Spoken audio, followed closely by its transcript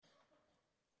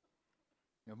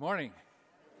Good morning.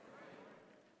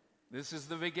 This is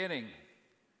the beginning.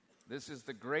 This is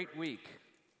the great week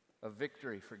of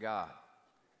victory for God.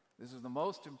 This is the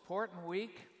most important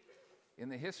week in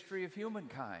the history of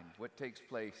humankind, what takes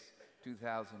place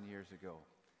 2,000 years ago.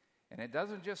 And it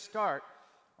doesn't just start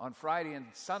on Friday and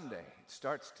Sunday. It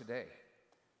starts today.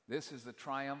 This is the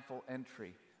triumphal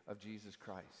entry of Jesus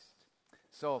Christ.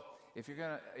 So, if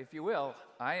you will,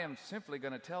 I am simply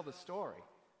going to tell the story.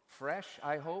 Fresh,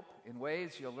 I hope, in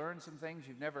ways you'll learn some things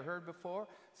you've never heard before.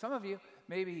 Some of you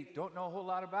maybe don't know a whole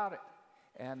lot about it.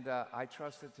 And I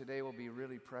trust that today will be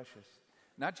really precious.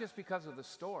 Not just because of the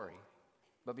story,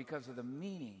 but because of the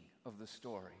meaning of the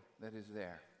story that is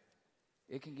there.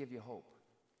 It can give you hope.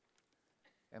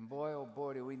 And boy, oh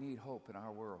boy, do we need hope in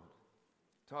our world.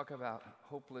 Talk about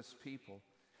hopeless people.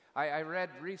 I read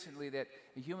recently that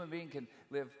a human being can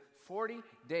live 40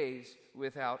 days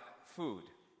without food.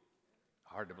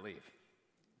 Hard to believe.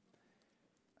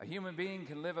 A human being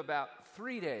can live about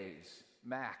 3 days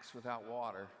max without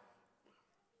water.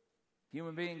 A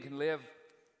human being can live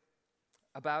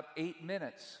about 8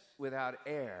 minutes without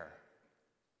air.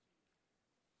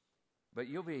 But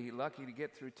you'll be lucky to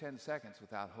get through 10 seconds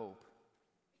without hope.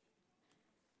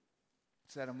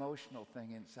 It's that emotional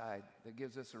thing inside that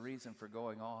gives us a reason for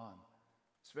going on,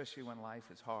 especially when life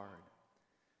is hard.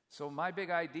 So my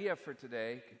big idea for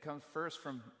today comes first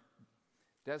from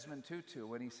Desmond Tutu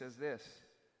when he says this: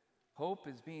 hope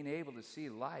is being able to see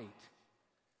light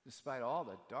despite all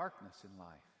the darkness in life.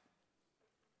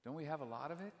 Don't we have a lot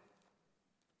of it?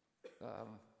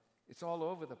 It's all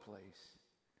over the place.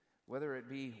 Whether it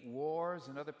be wars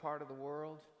in other part of the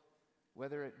world,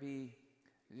 whether it be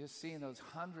just seeing those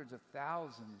hundreds of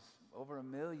thousands, over 1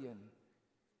 million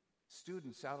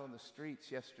students out on the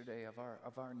streets yesterday of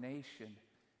our nation,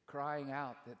 crying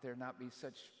out that there not be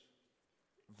such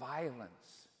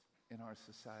violence in our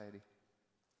society.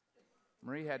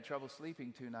 Marie had trouble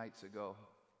sleeping 2 nights ago.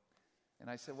 And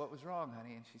I said, "What was wrong,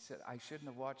 honey?" And she said, "I shouldn't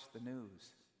have watched the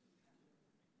news."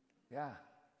 Yeah.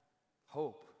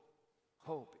 Hope.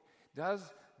 Hope.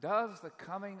 Does the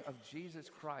coming of Jesus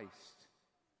Christ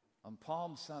on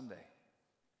Palm Sunday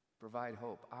provide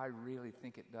hope? I really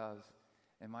think it does.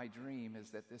 And my dream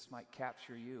is that this might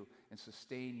capture you and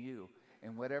sustain you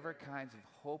in whatever kinds of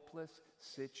hopeless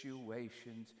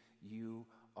situations you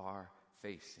are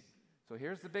facing. So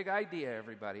here's the big idea,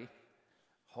 everybody.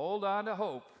 Hold on to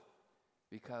hope,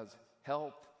 because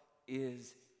help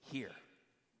is here.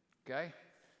 Okay?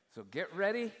 So get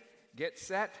ready, get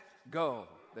set, go.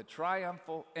 The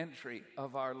triumphal entry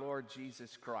of our Lord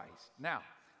Jesus Christ. Now,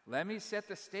 let me set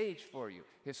the stage for you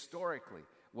historically.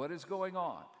 What is going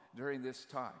on during this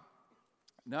time?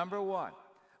 Number one,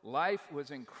 life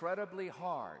was incredibly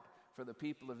hard for the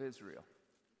people of Israel.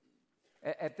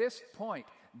 At this point,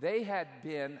 they had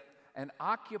been an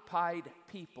occupied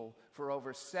people for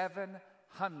over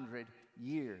 700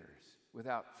 years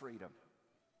without freedom.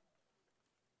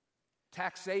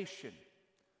 Taxation,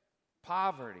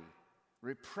 poverty,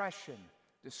 repression,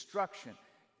 destruction.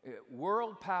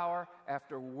 World power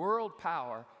after world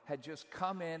power had just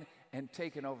come in and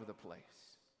taken over the place.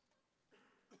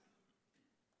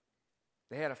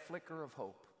 They had a flicker of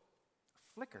hope.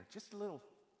 A flicker, just a little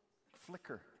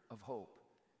flicker of hope.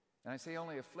 And I say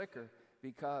only a flicker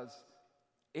because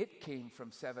it came from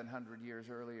 700 years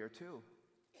earlier too.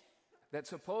 That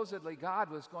supposedly God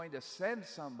was going to send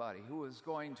somebody who was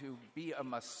going to be a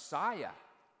Messiah,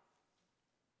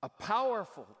 a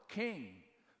powerful king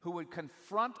who would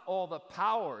confront all the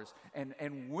powers and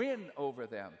win over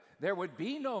them. There would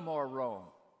be no more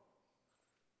Rome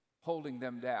holding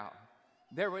them down.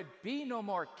 There would be no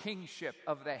more kingship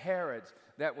of the Herods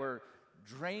that were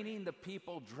draining the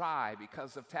people dry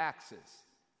because of taxes.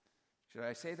 Should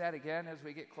I say that again as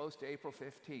we get close to April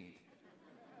 15th?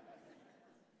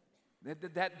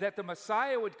 That the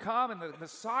Messiah would come and the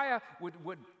Messiah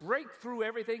would break through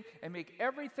everything and make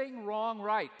everything wrong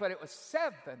right. But it was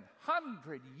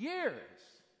 700 years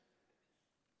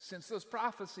since those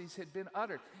prophecies had been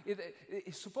uttered.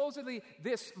 Supposedly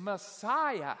this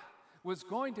Messiah was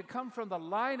going to come from the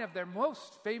line of their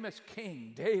most famous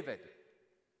king, David.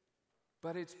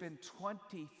 But it's been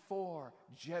 24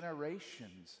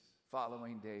 generations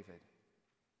following David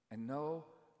and no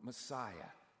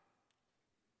Messiah.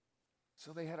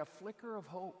 So they had a flicker of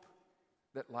hope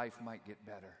that life might get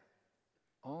better.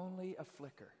 Only a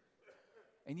flicker.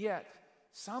 And yet,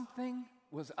 something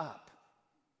was up.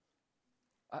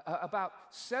 About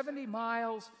 70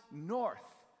 miles north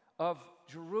of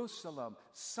Jerusalem,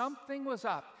 something was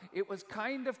up. It was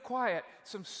kind of quiet.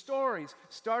 Some stories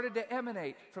started to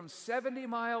emanate from 70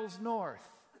 miles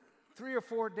north. 3 or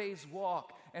 4 days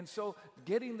walk, And so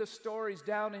getting the stories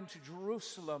down into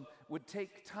Jerusalem would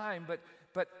take time,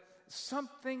 but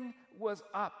something was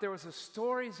up. There was the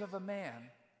stories of a man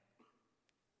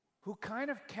who kind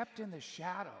of kept in the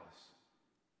shadows,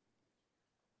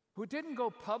 who didn't go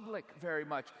public very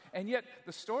much. And yet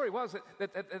the story was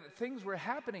that things were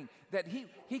happening, that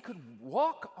he could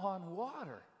walk on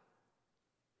water.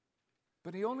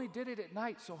 But he only did it at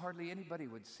night, so hardly anybody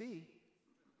would see.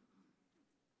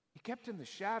 He kept in the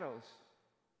shadows.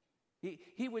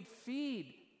 He would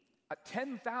feed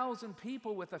 10,000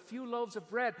 people with a few loaves of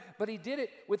bread, but he did it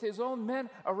with his own men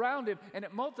around him, and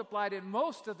it multiplied, and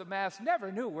most of the mass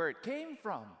never knew where it came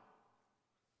from.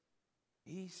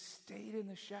 He stayed in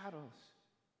the shadows.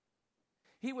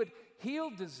 He would heal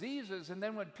diseases, and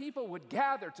then when people would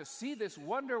gather to see this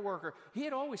wonder worker, he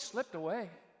had always slipped away.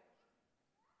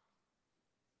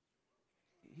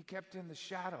 He kept in the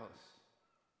shadows.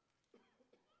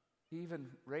 He even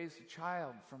raised a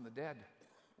child from the dead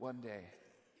one day,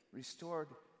 restored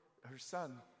her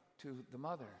son to the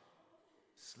mother,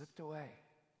 slipped away.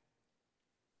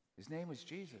 His name was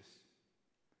Jesus.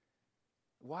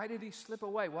 Why did he slip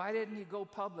away? Why didn't he go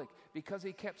public? Because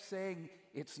he kept saying,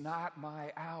 "It's not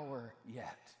my hour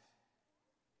yet."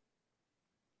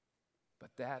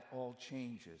 But that all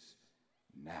changes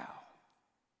now.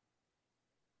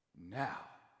 Now,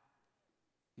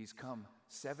 he's come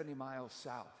 70 miles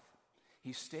south.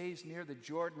 He stays near the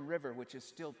Jordan River, which is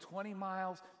still 20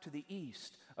 miles to the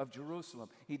east of Jerusalem.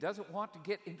 He doesn't want to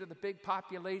get into the big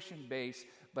population base,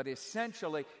 but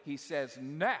essentially he says,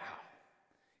 now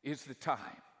is the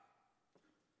time.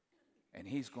 And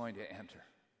he's going to enter.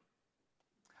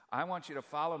 I want you to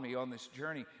follow me on this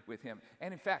journey with him.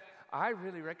 And in fact, I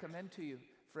really recommend to you,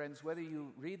 friends, whether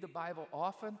you read the Bible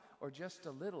often or just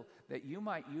a little, that you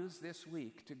might use this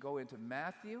week to go into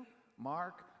Matthew,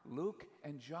 Mark, Luke,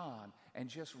 and John, and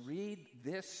just read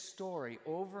this story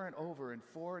over and over in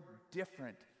 4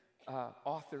 different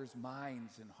authors'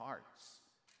 minds and hearts.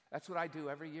 That's what I do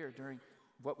every year during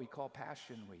what we call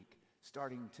Passion Week,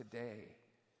 starting today.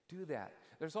 Do that.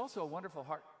 There's also a wonderful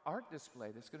art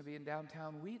display that's going to be in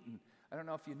downtown Wheaton. I don't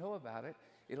know if you know about it.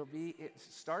 It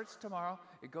starts tomorrow,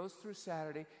 it goes through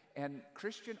Saturday, and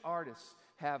Christian artists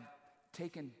have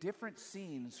taken different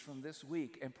scenes from this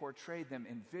week and portrayed them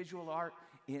in visual art,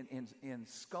 in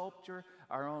sculpture.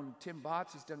 Our own Tim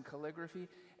Botts has done calligraphy,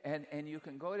 and you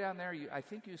can go down there. I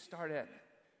think you start at,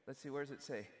 let's see, where does it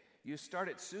say? You start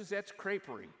at Suzette's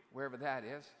Creperie, wherever that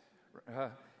is.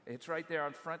 It's right there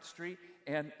on Front Street,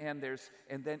 and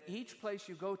then each place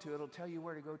you go to, it'll tell you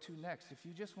where to go to next. If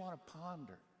you just want to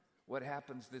ponder what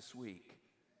happens this week,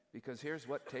 because here's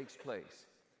what takes place.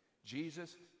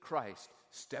 Jesus Christ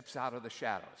steps out of the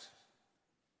shadows,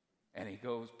 and he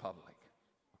goes public.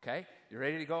 Okay? You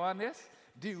ready to go on this?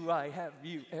 Do I have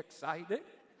you excited?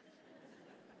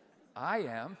 I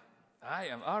am.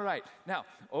 All right. Now,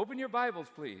 open your Bibles,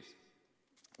 please.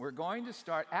 We're going to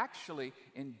start actually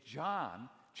in John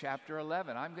chapter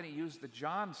 11. I'm going to use the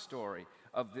John story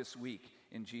of this week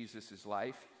in Jesus'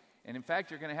 life. And in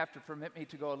fact, you're going to have to permit me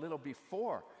to go a little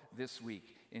before this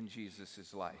week in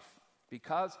Jesus' life,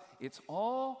 because it's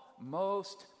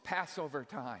almost Passover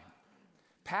time.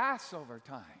 Passover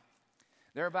time.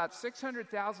 There are about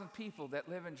 600,000 people that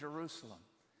live in Jerusalem,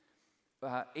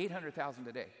 800,000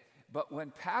 today. But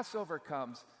when Passover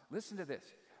comes, listen to this,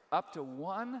 up to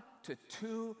 1 to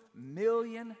 2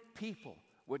 million people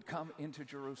would come into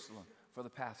Jerusalem for the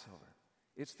Passover.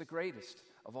 It's the greatest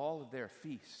of all of their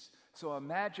feasts. So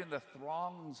imagine the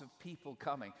throngs of people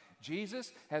coming.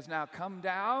 Jesus has now come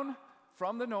down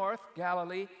from the north,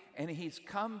 Galilee, and he's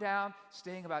come down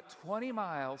staying about 20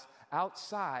 miles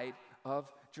outside of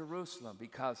Jerusalem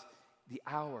because the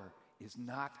hour is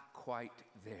not quite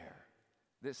there.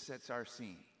 This sets our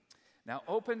scene. Now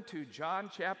open to John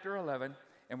chapter 11,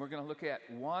 and we're going to look at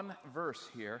one verse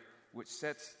here which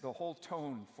sets the whole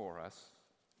tone for us.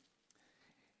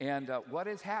 And what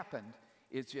has happened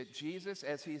is that Jesus,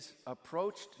 as he's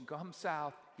approached, come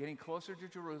south, getting closer to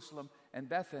Jerusalem and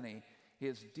Bethany,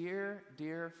 his dear,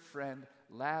 dear friend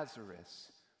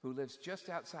Lazarus, who lives just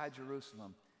outside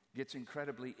Jerusalem, gets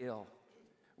incredibly ill.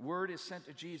 Word is sent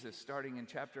to Jesus, starting in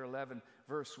chapter 11,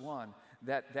 verse 1,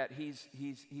 that he's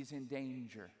in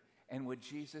danger. And would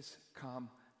Jesus come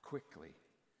quickly?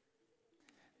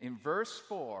 In verse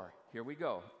 4, here we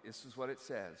go. This is what it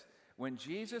says. When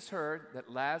Jesus heard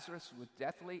that Lazarus was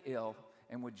deathly ill,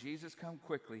 and would Jesus come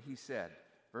quickly, he said,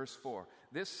 verse 4,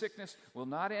 this sickness will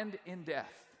not end in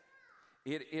death.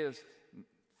 It is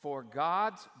for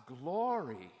God's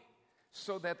glory,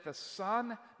 so that the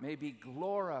Son may be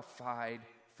glorified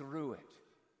through it.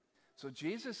 So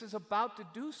Jesus is about to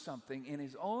do something in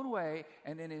his own way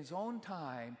and in his own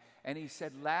time. And he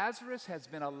said, Lazarus has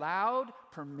been allowed,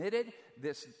 permitted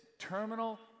this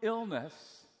terminal illness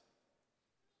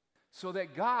so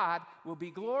that God will be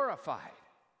glorified.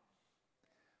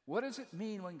 What does it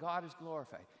mean when God is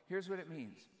glorified? Here's what it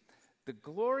means. The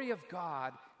glory of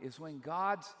God is when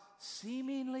God's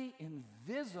seemingly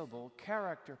invisible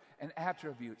character and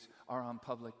attributes are on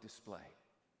public display.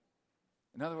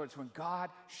 In other words, when God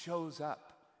shows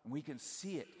up and we can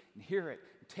see it and hear it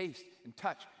and taste and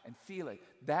touch and feel it,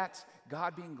 that's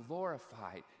God being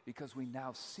glorified because we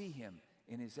now see him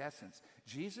in his essence.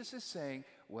 Jesus is saying,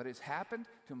 what has happened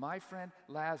to my friend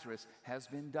Lazarus has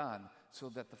been done so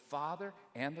that the Father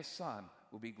and the Son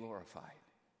will be glorified.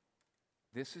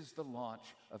 This is the launch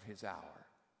of his hour.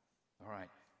 All right.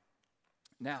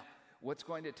 Now, what's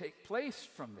going to take place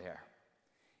from there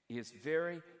is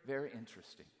very, very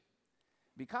interesting.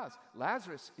 Because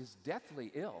Lazarus is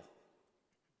deathly ill.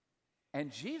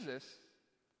 And Jesus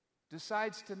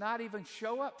decides to not even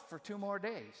show up for 2 more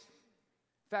days.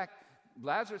 In fact,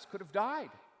 Lazarus could have died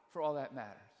for all that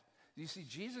matters. You see,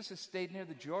 Jesus has stayed near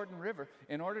the Jordan River.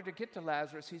 In order to get to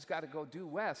Lazarus, he's got to go due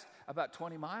west about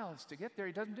 20 miles to get there.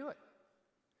 He doesn't do it.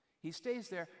 He stays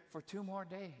there for 2 more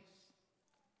days.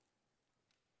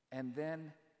 And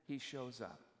then he shows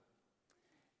up.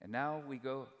 And now we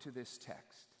go to this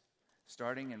text,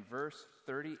 starting in verse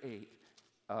 38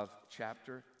 of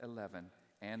chapter 11,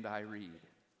 and I read.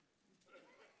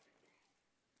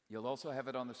 You'll also have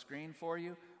it on the screen for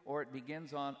you, or it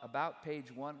begins on about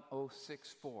page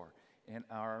 1064 in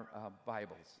our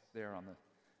Bibles, there on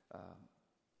the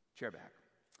chairback.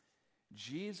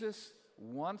 Jesus,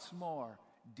 once more,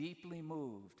 deeply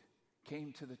moved,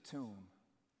 came to the tomb.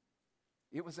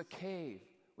 It was a cave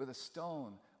with a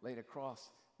stone laid across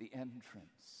the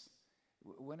entrance.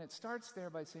 When it starts there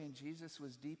by saying Jesus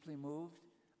was deeply moved,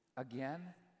 again,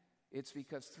 it's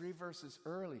because 3 verses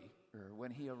earlier,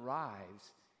 when he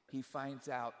arrives, he finds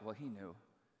out, well, he knew,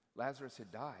 Lazarus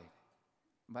had died.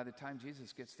 By the time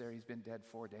Jesus gets there, he's been dead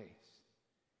 4 days.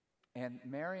 And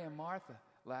Mary and Martha,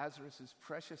 Lazarus'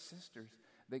 precious sisters,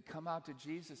 they come out to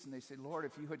Jesus and they say, Lord,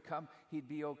 if you had come, he'd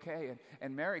be okay.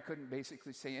 And Mary couldn't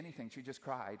basically say anything. She just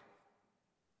cried.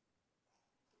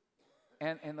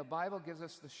 And the Bible gives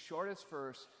us the shortest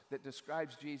verse that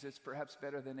describes Jesus perhaps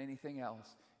better than anything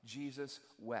else. Jesus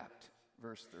wept,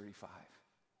 verse 35.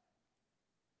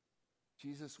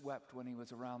 Jesus wept when he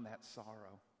was around that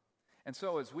sorrow. And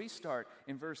so as we start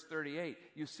in verse 38,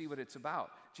 you see what it's about.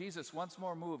 Jesus, once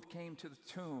more moved, came to the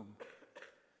tomb.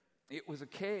 It was a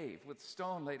cave with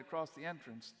stone laid across the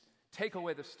entrance. Take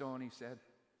away the stone, he said.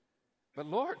 But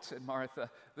Lord, said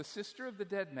Martha, the sister of the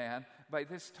dead man, by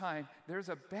this time there's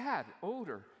a bad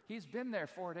odor. He's been there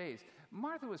 4 days.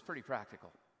 Martha was pretty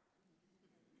practical.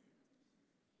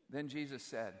 Then Jesus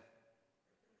said,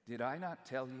 did I not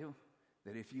tell you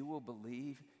that if you will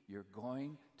believe, you're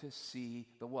going to see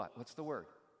the what? What's the word?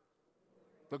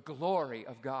 The glory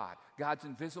of God. God's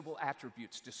invisible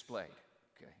attributes displayed.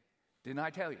 Okay. Didn't I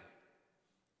tell you?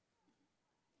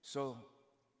 So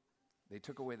they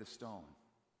took away the stone.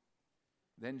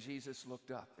 Then Jesus looked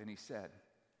up and he said,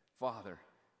 Father,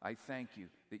 I thank you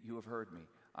that you have heard me.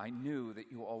 I knew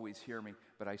that you always hear me,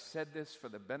 but I said this for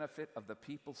the benefit of the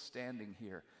people standing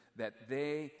here, that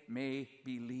they may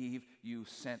believe you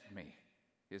sent me.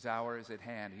 His hour is at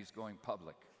hand. He's going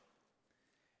public.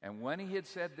 And when he had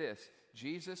said this,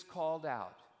 Jesus called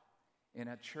out in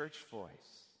a church voice,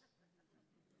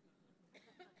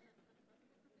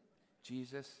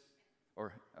 Jesus,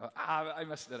 I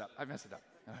messed it up.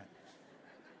 All right.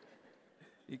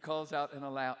 He calls out in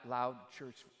a loud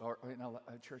church, or in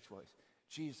a church voice,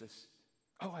 Jesus.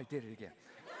 Oh, I did it again.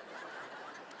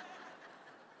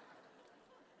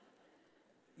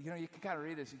 You know, you can kind of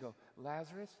read this. You go,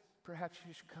 Lazarus, perhaps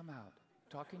you should come out.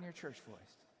 Talk in your church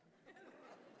voice.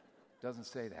 Doesn't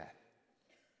say that.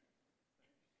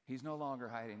 He's no longer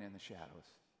hiding in the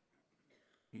shadows.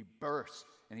 He bursts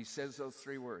and he says those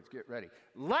 3 words. Get ready.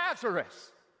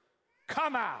 Lazarus,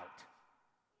 come out.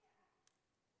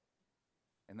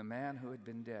 And the man who had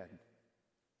been dead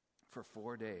for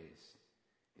 4 days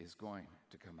is going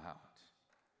to come out.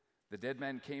 The dead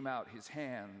man came out. His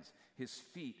hands, his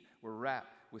feet were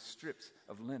wrapped with strips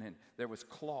of linen. There was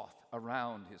cloth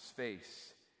around his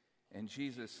face. And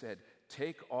Jesus said,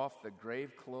 take off the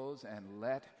grave clothes and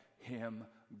let him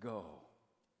go.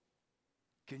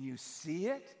 Can you see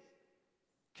it?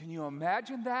 Can you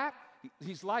imagine that?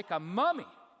 He's like a mummy.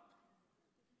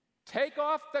 Take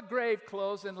off the grave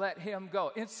clothes and let him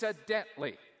go.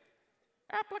 Incidentally,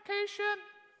 application.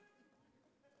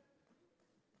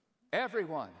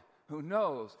 Everyone who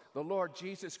knows the Lord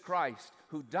Jesus Christ,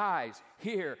 who dies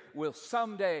here, will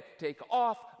someday take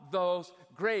off those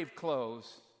grave clothes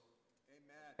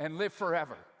and live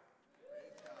forever.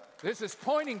 This is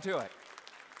pointing to it.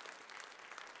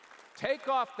 Take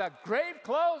off the grave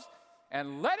clothes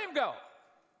and let him go.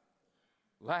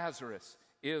 Lazarus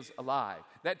is alive.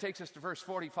 That takes us to verse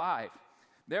 45.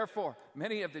 Therefore,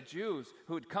 many of the Jews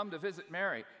who had come to visit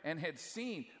Mary and had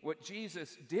seen what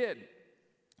Jesus did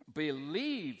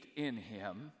believed in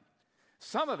him.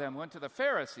 Some of them went to the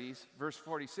Pharisees, verse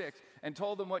 46, and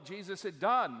told them what Jesus had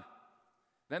done.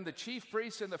 Then the chief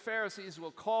priests and the Pharisees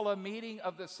will call a meeting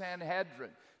of the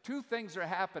Sanhedrin. Two things are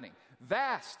happening.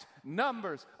 Vast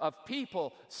numbers of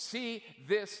people see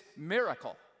this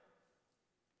miracle.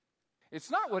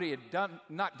 It's not what he had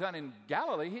not done in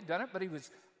Galilee. He'd done it, but he was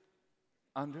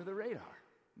under the radar.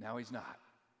 Now he's not.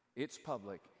 It's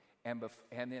public. And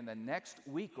in the next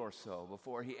week or so,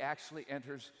 before he actually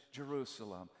enters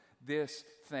Jerusalem, this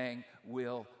thing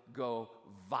will go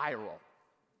viral.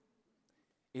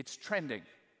 It's trending.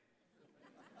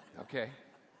 Okay?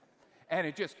 And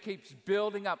it just keeps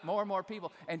building up, more and more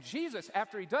people. And Jesus,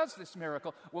 after he does this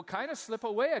miracle, will kind of slip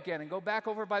away again and go back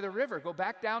over by the river, go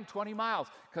back down 20 miles,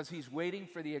 because he's waiting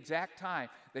for the exact time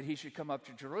that he should come up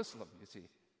to Jerusalem, you see.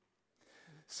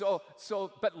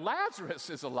 But Lazarus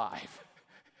is alive.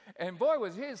 And boy,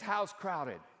 was his house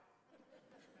crowded.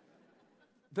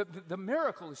 The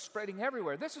miracle is spreading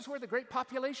everywhere. This is where the great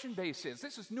population base is.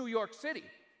 This is New York City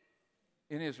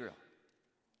in Israel.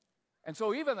 And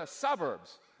so even the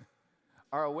suburbs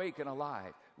are awake and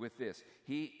alive with this.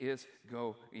 He is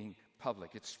going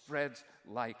public. It spreads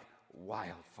like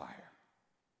wildfire.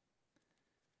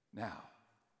 Now,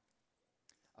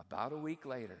 about a week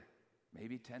later,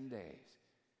 maybe 10 days,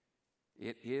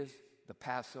 it is the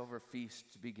Passover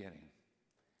feast's beginning.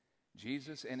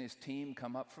 Jesus and his team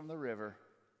come up from the river.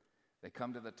 They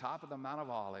come to the top of the Mount of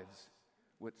Olives,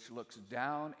 which looks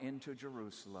down into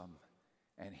Jerusalem,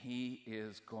 and he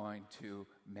is going to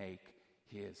make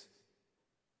his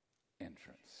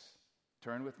entrance.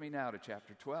 Turn with me now to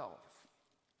chapter 12.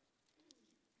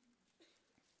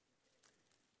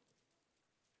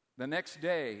 The next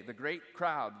day, the great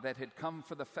crowd that had come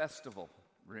for the festival,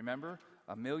 remember,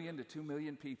 1 million to 2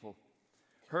 million people,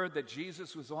 heard that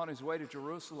Jesus was on his way to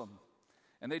Jerusalem.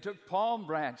 And they took palm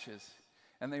branches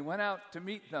and they went out to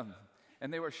meet them.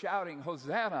 And they were shouting,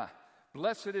 Hosanna!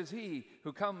 Blessed is he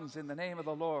who comes in the name of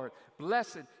the Lord.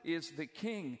 Blessed is the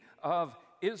King of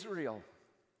Israel.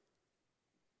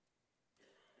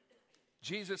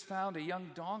 Jesus found a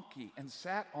young donkey and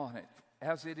sat on it,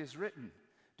 as it is written,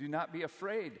 do not be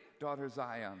afraid, daughter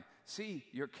Zion. See,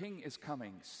 your king is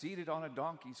coming, seated on a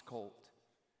donkey's colt.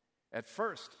 At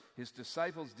first, his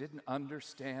disciples didn't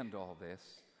understand all this.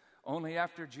 Only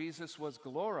after Jesus was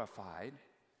glorified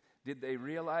did they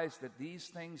realize that these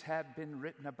things had been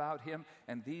written about him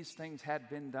and these things had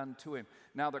been done to him.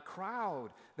 Now the crowd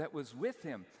that was with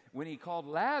him when he called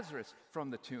Lazarus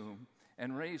from the tomb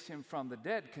and raised him from the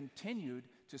dead continued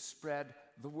to spread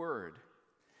the word.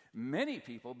 Many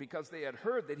people, because they had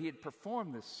heard that he had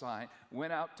performed this sign,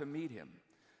 went out to meet him.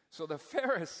 So the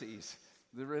Pharisees,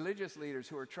 the religious leaders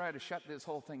who are trying to shut this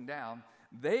whole thing down,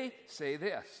 they say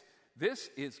this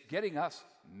is getting us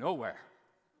nowhere.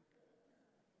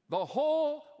 The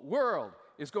whole world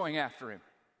is going after him.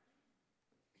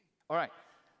 All right,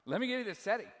 let me give you the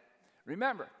setting.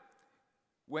 Remember,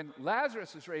 when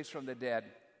Lazarus was raised from the dead,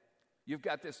 you've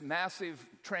got this massive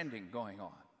trending going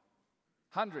on.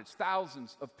 Hundreds,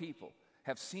 thousands of people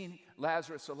have seen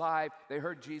Lazarus alive. They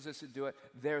heard Jesus would do it.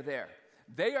 They're there.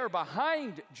 They are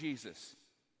behind Jesus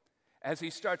as he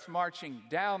starts marching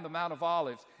down the Mount of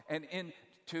Olives and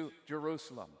into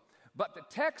Jerusalem. But the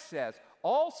text says,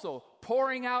 also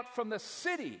pouring out from the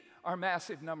city are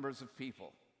massive numbers of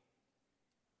people.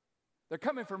 They're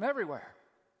coming from everywhere.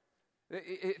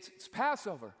 It's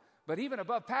Passover. But even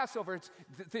above Passover, it's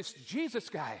this Jesus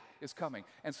guy is coming.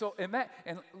 And so,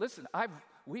 and listen,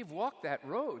 we've walked that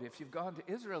road. If you've gone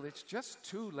to Israel, it's just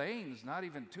 2 lanes, not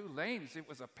even 2 lanes. It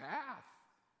was a path.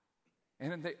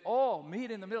 And then they all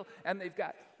meet in the middle, and they've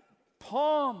got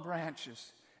palm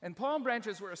branches. And palm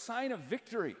branches were a sign of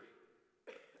victory.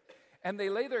 And they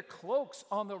lay their cloaks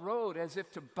on the road as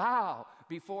if to bow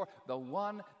before the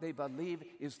one they believe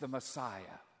is the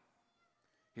Messiah.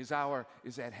 His hour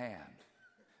is at hand.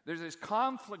 There's this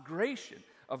conflagration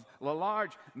of a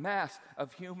large mass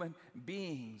of human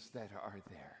beings that are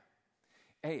there.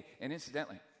 Hey, and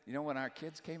incidentally, you know when our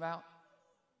kids came out?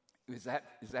 Is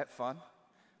that fun?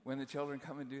 When the children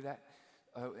come and do that?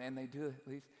 And they do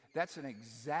these? That's an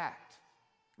exact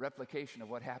replication of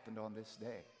what happened on this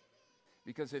day.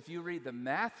 Because if you read the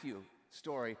Matthew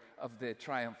story of the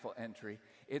triumphal entry,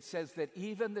 it says that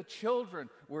even the children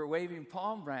were waving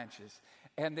palm branches.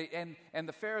 And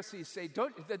the Pharisees say,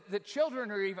 the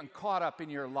children are even caught up in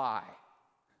your lie.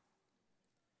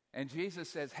 And Jesus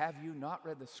says, have you not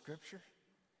read the scripture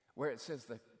where it says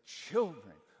the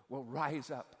children will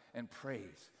rise up and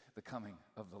praise the coming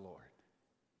of the Lord?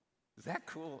 Is that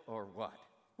cool or what?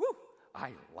 Woo!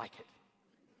 I like it.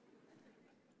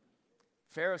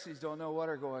 Pharisees don't know what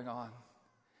are going on.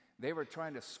 They were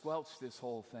trying to squelch this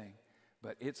whole thing,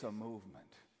 but it's a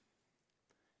movement.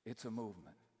 It's a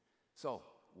movement. So,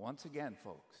 once again,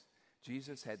 folks,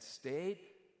 Jesus had stayed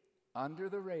under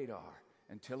the radar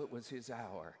until it was his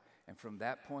hour. And from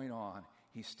that point on,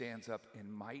 he stands up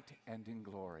in might and in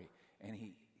glory, and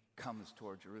he comes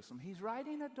toward Jerusalem. He's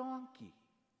riding a donkey.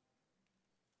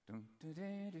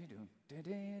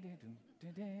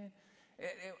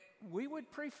 We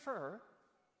would prefer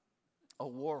a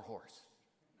war horse,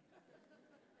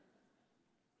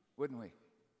 wouldn't we?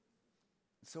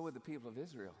 So would the people of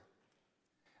Israel.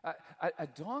 A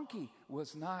donkey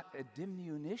was not a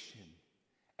diminution.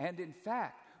 And in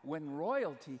fact, when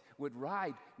royalty would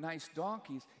ride nice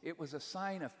donkeys, it was a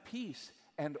sign of peace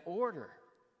and order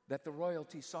that the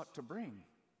royalty sought to bring.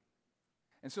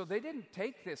 And so they didn't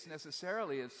take this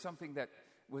necessarily as something that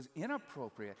was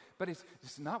inappropriate, but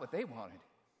it's not what they wanted.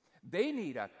 They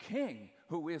need a king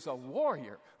who is a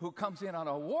warrior, who comes in on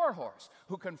a war horse,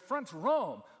 who confronts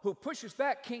Rome, who pushes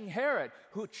back King Herod,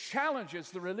 who challenges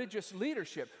the religious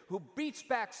leadership, who beats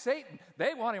back Satan.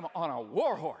 They want him on a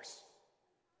war horse.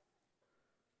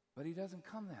 But he doesn't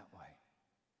come that way.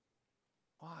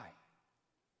 Why?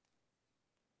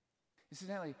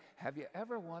 Incidentally, have you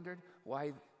ever wondered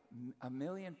why 1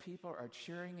 million people are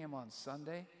cheering him on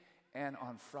Sunday and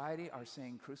on Friday are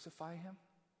saying, crucify him?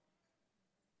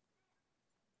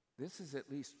 This is at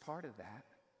least part of that.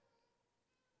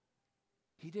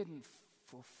 He didn't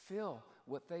fulfill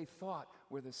what they thought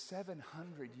were the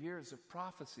 700 years of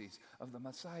prophecies of the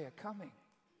Messiah coming.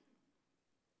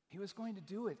 He was going to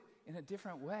do it in a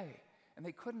different way. And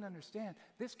they couldn't understand,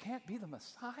 this can't be the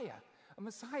Messiah. A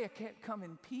Messiah can't come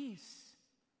in peace.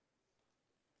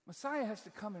 Messiah has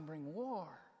to come and bring war.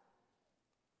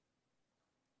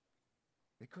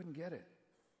 They couldn't get it.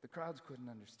 The crowds couldn't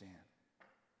understand.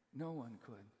 No one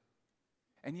could.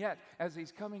 And yet, as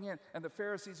he's coming in, and the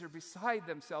Pharisees are beside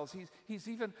themselves, he's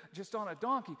even just on a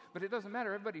donkey, but it doesn't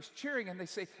matter. Everybody's cheering, and they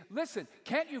say, listen,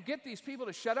 can't you get these people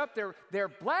to shut up? They're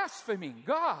blaspheming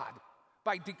God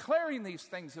by declaring these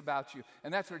things about you.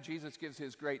 And that's where Jesus gives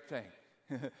his great thing.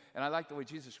 And I like the way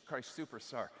Jesus Christ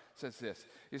Superstar says this.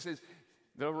 He says,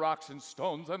 the rocks and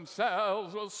stones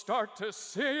themselves will start to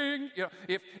sing. You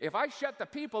know, if I shut the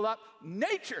people up,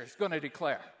 nature's going to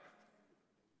declare.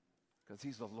 Because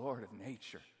he's the Lord of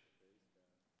nature.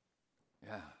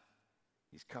 Yeah,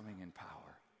 he's coming in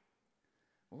power.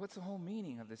 Well, what's the whole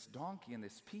meaning of this donkey and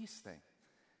this peace thing?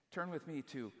 Turn with me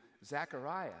to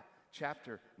Zechariah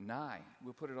chapter 9.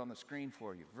 We'll put it on the screen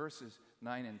for you. Verses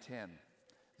 9 and 10.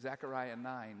 Zechariah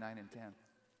 9 and 10.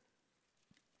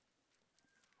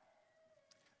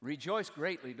 Rejoice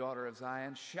greatly, daughter of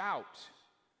Zion. Shout,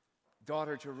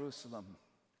 daughter Jerusalem.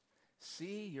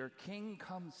 See, your king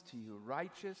comes to you,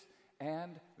 righteous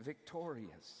and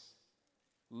victorious,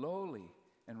 lowly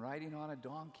and riding on a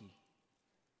donkey,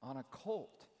 on a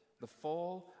colt, the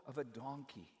foal of a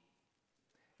donkey.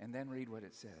 And then read what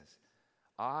it says.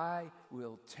 I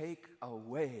will take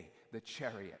away the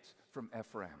chariots from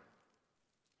Ephraim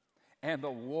and the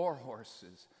war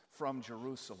horses from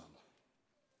Jerusalem.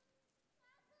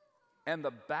 And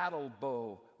the battle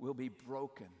bow will be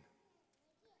broken.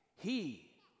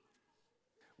 He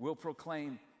will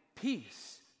proclaim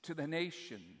peace to the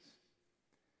nations.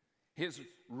 His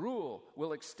rule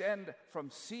will extend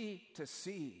from sea to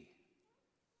sea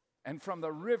and from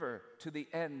the river to the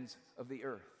ends of the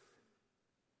earth.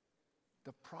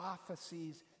 The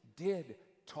prophecies did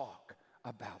talk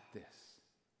about this.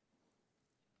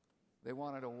 They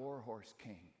wanted a war horse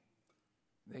king.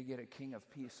 They get a king of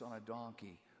peace on a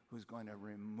donkey who's going to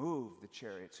remove the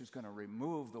chariots, who's going to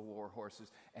remove the war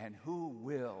horses, and who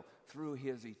will, through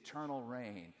his eternal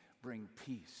reign, bring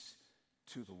peace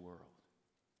to the world.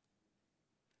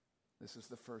 This is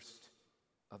the first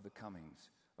of the comings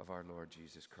of our Lord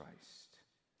Jesus Christ.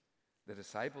 The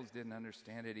disciples didn't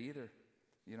understand it either.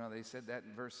 You know, they said that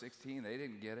in verse 16. They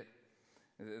didn't get it.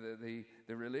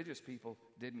 The religious people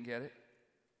didn't get it.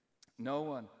 No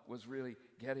one was really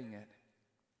getting it.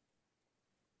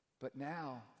 But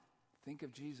now, think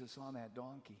of Jesus on that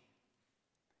donkey.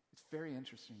 It's very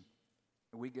interesting.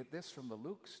 We get this from the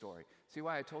Luke story. See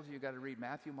why I told you got to read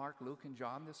Matthew, Mark, Luke, and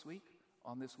John this week?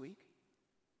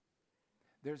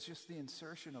 There's just the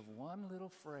insertion of one little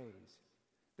phrase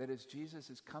that as Jesus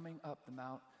is coming up the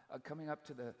mount, coming up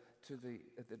to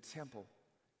the temple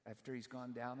after he's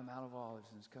gone down the Mount of Olives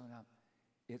and is coming up,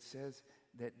 it says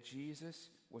that Jesus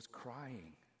was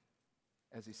crying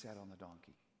as he sat on the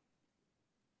donkey.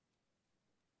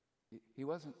 He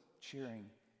wasn't cheering.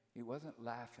 He wasn't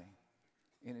laughing.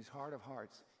 In his heart of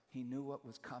hearts, he knew what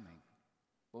was coming,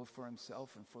 both for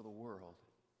himself and for the world.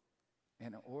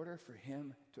 And in order for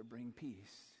him to bring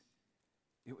peace,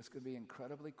 it was going to be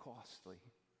incredibly costly.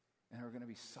 And there were going to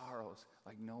be sorrows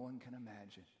like no one can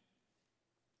imagine.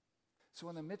 So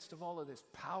in the midst of all of this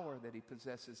power that he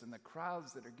possesses and the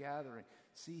crowds that are gathering,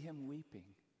 see him weeping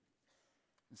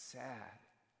and sad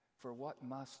for what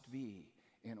must be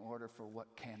in order for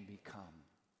what can become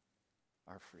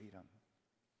our freedom.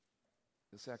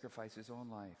 To sacrifice his own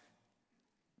life,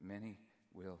 many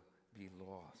will be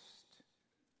lost.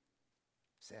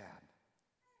 Sad.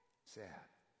 Sad.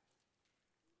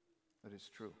 But it's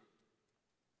true.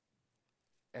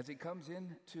 As he comes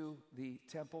into the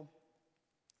temple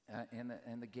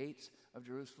and the gates of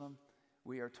Jerusalem,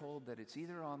 we are told that it's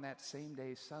either on that same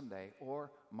day, Sunday,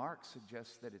 or Mark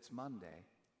suggests that it's Monday,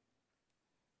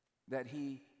 that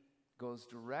he goes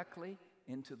directly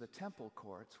into the temple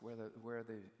courts where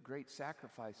the great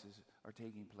sacrifices are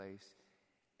taking place,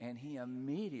 and he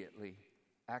immediately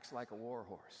acts like a war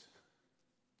horse.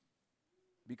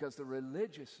 Because the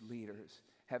religious leaders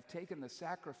have taken the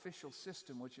sacrificial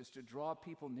system, which is to draw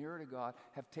people nearer to God,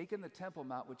 have taken the Temple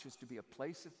Mount, which is to be a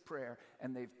place of prayer,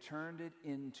 and they've turned it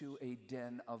into a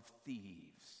den of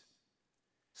thieves.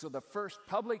 So the first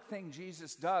public thing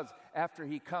Jesus does after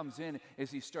he comes in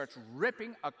is he starts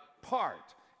ripping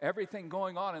apart everything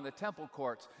going on in the temple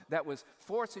courts that was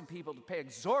forcing people to pay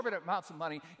exorbitant amounts of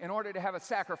money in order to have a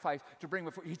sacrifice to bring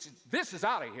before. He says, this is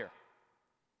out of here.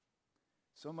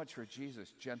 So much for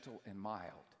Jesus, gentle and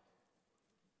mild.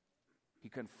 He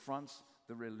confronts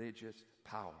the religious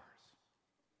powers.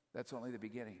 That's only the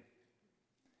beginning.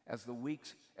 As the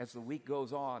week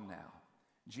goes on now,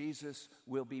 Jesus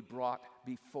will be brought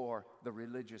before the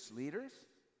religious leaders.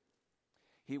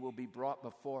 He will be brought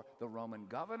before the Roman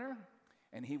governor,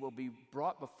 and he will be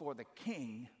brought before the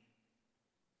king,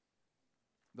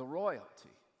 the royalty.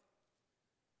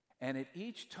 And at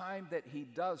each time that he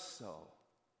does so,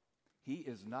 he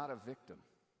is not a victim.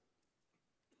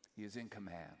 He is in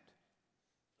command.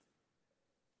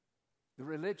 The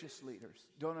religious leaders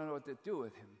don't know what to do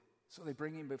with him, so they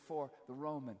bring him before the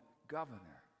Roman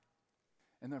governor.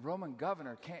 And the Roman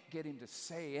governor can't get him to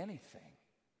say anything.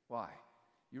 Why?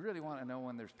 You really want to know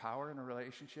when there's power in a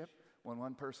relationship? When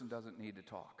one person doesn't need to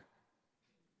talk.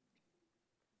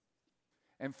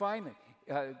 And finally,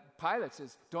 Pilate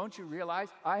says, don't you realize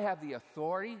I have the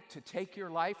authority to take your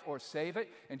life or save it?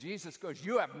 And Jesus goes,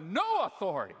 you have no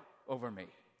authority over me.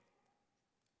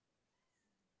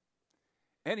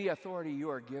 Any authority you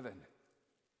are given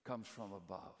comes from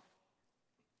above.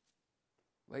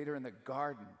 Later in the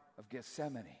Garden of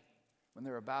Gethsemane, when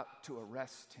they're about to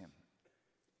arrest him,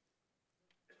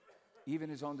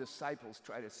 even his own disciples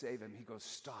try to save him. He goes,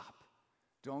 stop.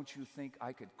 Don't you think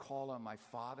I could call on my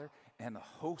Father and the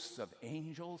hosts of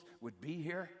angels would be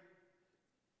here?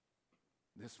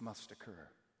 This must occur.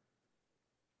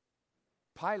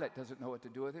 Pilate doesn't know what to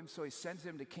do with him, so he sends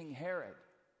him to King Herod.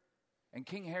 And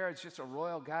King Herod's just a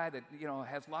royal guy that,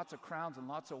 has lots of crowns and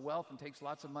lots of wealth and takes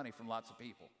lots of money from lots of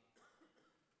people.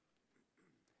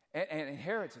 And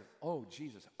Herod says, oh,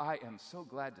 Jesus, I am so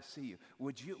glad to see you.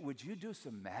 Would you do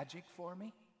some magic for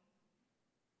me?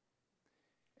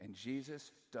 And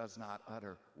Jesus does not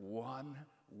utter one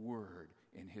word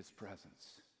in his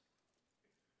presence.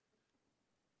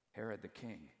 Herod the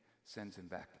king sends him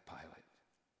back to Pilate.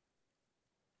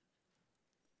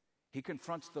 He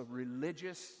confronts the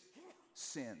religious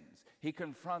sins. He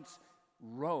confronts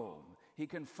Rome. He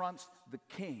confronts the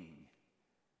king.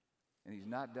 And he's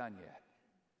not done yet.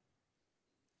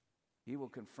 He will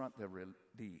confront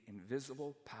the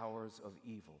invisible powers of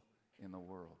evil in the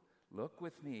world. Look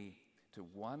with me to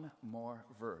one more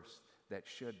verse that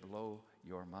should blow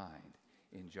your mind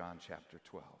in John chapter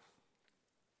 12.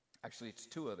 Actually, it's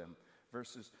two of them,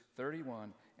 verses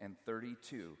 31 and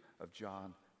 32 of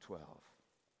John 12.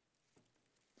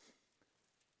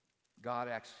 God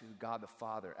the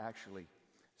Father actually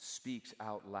speaks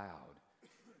out loud.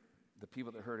 The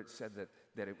people that heard it said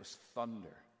that it was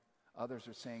thunder. Others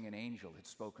are saying an angel had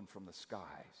spoken from the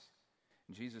skies.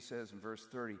 And Jesus says in verse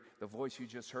 30, the voice you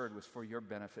just heard was for your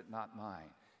benefit, not mine.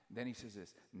 And then he says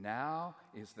this, now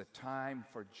is the time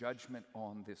for judgment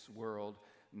on this world.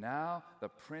 Now the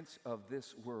prince of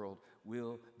this world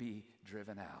will be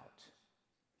driven out.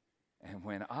 And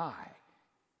when I,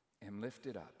 am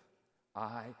lifted up,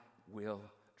 I will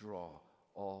draw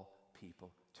all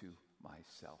people to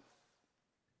myself.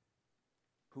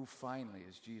 Who finally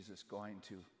is Jesus going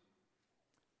to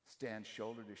stand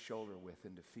shoulder to shoulder with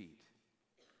and defeat?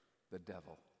 The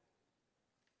devil.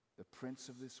 The prince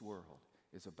of this world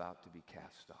is about to be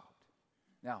cast out.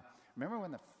 Now, remember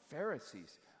when the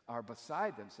Pharisees are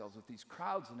beside themselves with these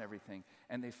crowds and everything,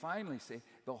 and they finally say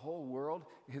the whole world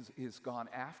is gone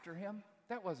after him?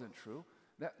 That wasn't true.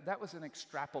 That was an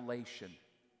extrapolation.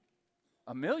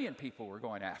 1 million people were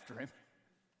going after him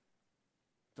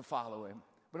to follow him.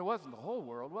 But it wasn't the whole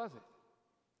world, was it?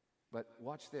 But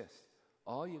watch this.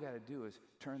 All you got to do is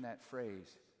turn that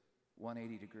phrase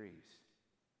 180 degrees.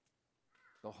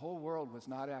 The whole world was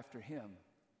not after him,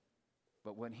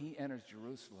 but when he enters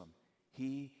Jerusalem,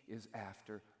 he is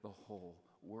after the whole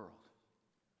world.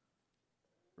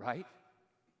 Right?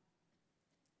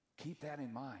 Keep that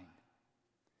in mind,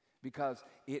 because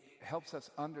it helps us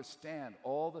understand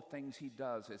all the things he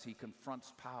does as he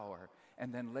confronts power.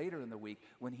 And then later in the week,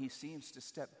 when he seems to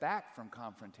step back from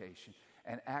confrontation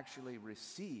and actually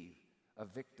receive a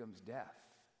victim's death.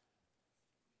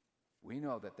 We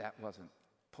know that that wasn't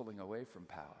pulling away from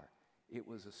power. It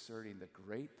was asserting the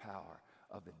great power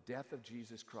of the death of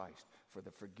Jesus Christ for the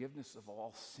forgiveness of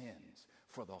all sins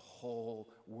for the whole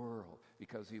world,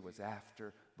 because he was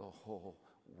after the whole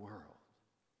world.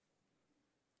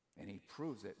 And he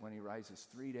proves it when he rises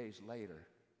 3 days later.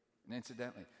 And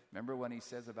incidentally, remember when he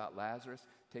says about Lazarus,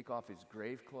 take off his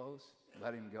grave clothes,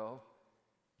 let him go?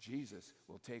 Jesus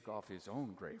will take off his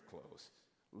own grave clothes,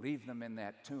 leave them in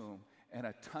that tomb, and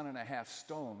 1.5 tons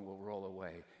stone will roll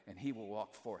away, and he will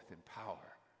walk forth in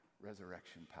power,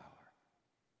 resurrection power.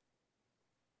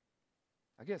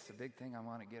 I guess the big thing I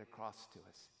want to get across to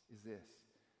us is this.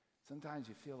 Sometimes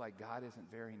you feel like God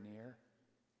isn't very near,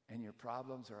 and your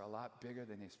problems are a lot bigger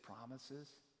than his promises.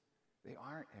 They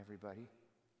aren't, everybody.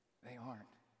 They aren't.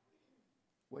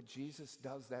 What Jesus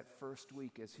does that first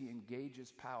week as he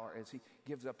engages power, as he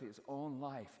gives up his own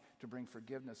life to bring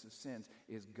forgiveness of sins,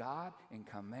 is God in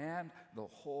command the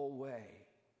whole way,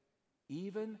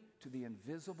 even to the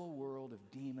invisible world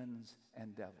of demons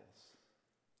and devils.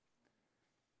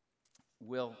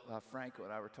 Will Franco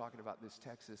and I were talking about this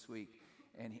text this week,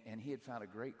 and he had found a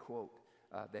great quote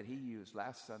that he used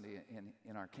last Sunday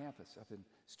in our campus up in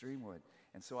Streamwood.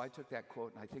 And so I took that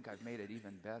quote, and I think I've made it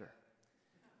even better.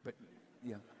 But,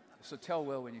 yeah, so tell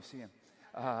Will when you see him.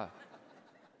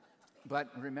 But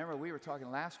remember, we were talking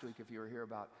last week, if you were here,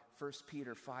 about 1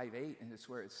 Peter 5:8, and it's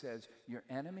where it says, your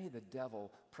enemy, the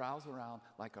devil, prowls around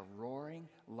like a roaring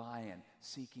lion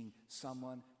seeking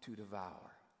someone to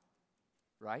devour.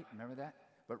 Right? Remember that?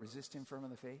 But resist him firm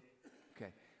in the faith?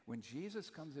 Okay. When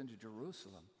Jesus comes into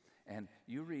Jerusalem, and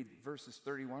you read verses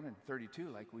 31 and 32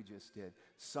 like we just did,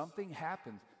 something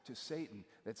happened to Satan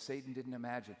that Satan didn't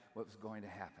imagine what was going to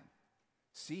happen.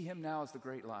 See him now as the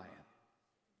great lion.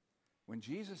 When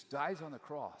Jesus dies on the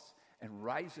cross and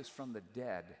rises from the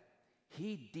dead,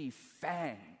 he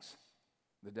defangs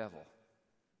the devil.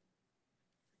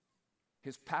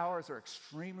 His powers are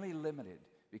extremely limited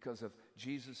because of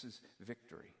Jesus'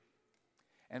 victory.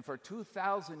 And for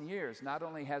 2,000 years, not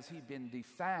only has he been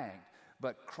defanged,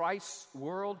 but Christ's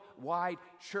worldwide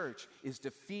church is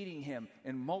defeating him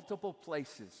in multiple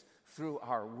places through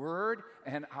our word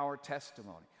and our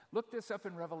testimony. Look this up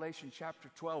in Revelation chapter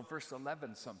 12, verse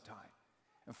 11 sometime,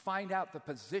 and find out the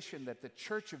position that the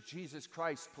Church of Jesus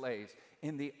Christ plays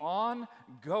in the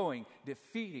ongoing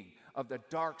defeating of the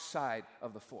dark side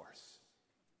of the force.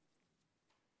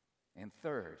 And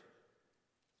third,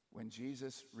 when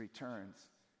Jesus returns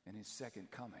in his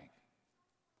second coming,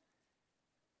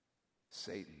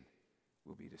 Satan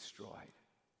will be destroyed.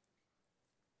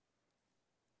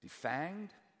 Defanged,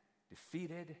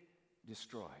 defeated,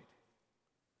 destroyed.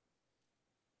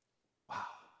 Wow.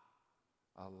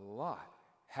 A lot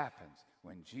happens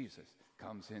when Jesus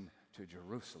comes into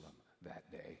Jerusalem that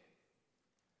day.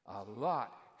 A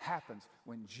lot happens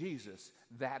when Jesus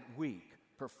that week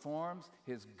performs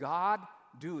his God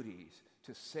duties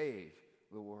to save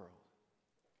the world.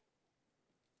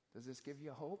 Does this give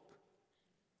you hope?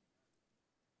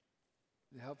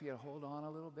 Does it help you to hold on a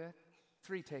little bit?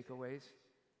 3 takeaways.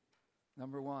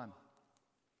 Number 1,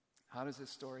 how does this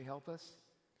story help us?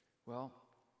 Well,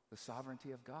 the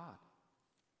sovereignty of God.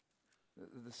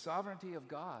 The sovereignty of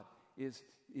God is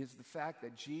the fact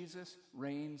that Jesus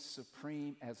reigns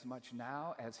supreme as much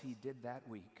now as he did that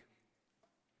week.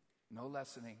 No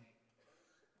lessening.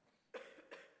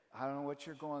 I don't know what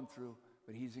you're going through,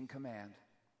 but he's in command.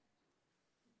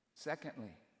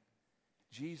 Secondly,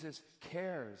 Jesus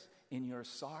cares in your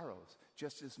sorrows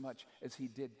just as much as he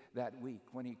did that week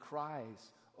when he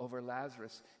cries over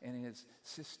Lazarus and his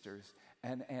sisters,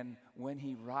 and when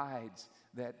he rides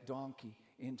that donkey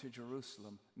into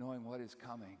Jerusalem, knowing what is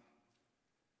coming.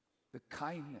 The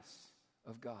kindness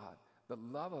of God, the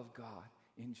love of God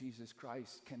in Jesus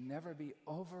Christ can never be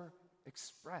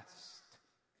overexpressed.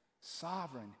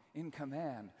 Sovereign, in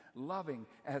command, loving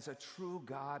as a true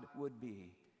God would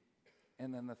be.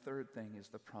 And then the third thing is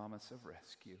the promise of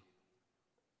rescue.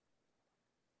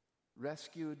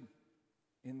 Rescued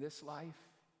in this life,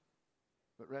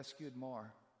 but rescued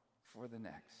more for the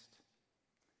next.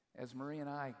 As Marie and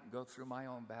I go through my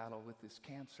own battle with this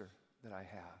cancer that I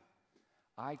have,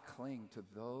 I cling to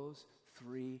those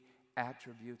three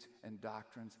attributes and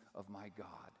doctrines of my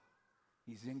God.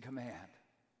 He's in command.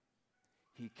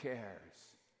 He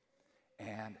cares.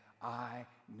 And I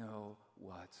know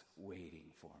what's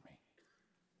waiting for me.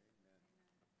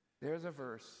 There's a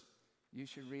verse. You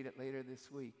should read it later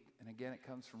this week. And again, it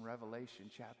comes from Revelation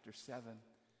chapter 7.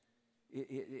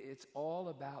 It's all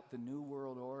about the new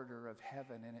world order of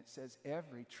heaven. And it says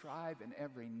every tribe and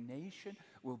every nation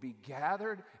will be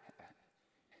gathered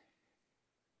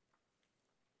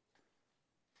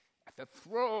at the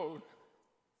throne.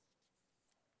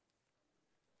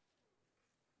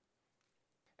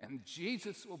 And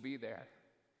Jesus will be there.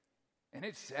 And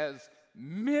it says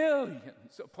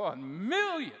millions upon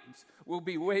millions will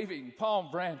be waving palm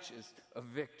branches of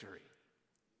victory.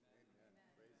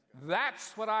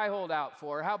 That's what I hold out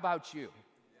for. How about you?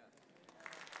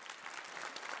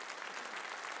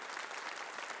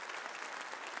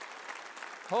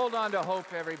 Hold on to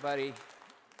hope, everybody.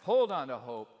 Hold on to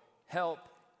hope. Help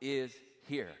is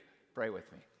here. Pray with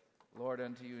me. Lord,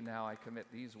 unto you now I commit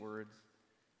these words.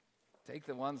 Take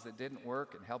the ones that didn't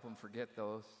work and help them forget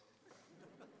those.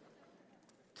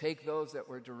 Take those that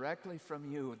were directly from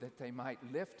you, that they might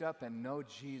lift up and know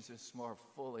Jesus more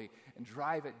fully and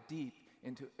drive it deep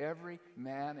into every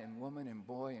man and woman and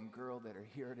boy and girl that are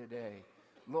here today.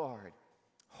 Lord,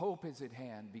 hope is at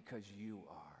hand because you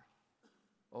are.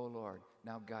 Oh Lord,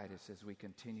 now guide us as we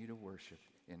continue to worship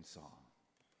in song.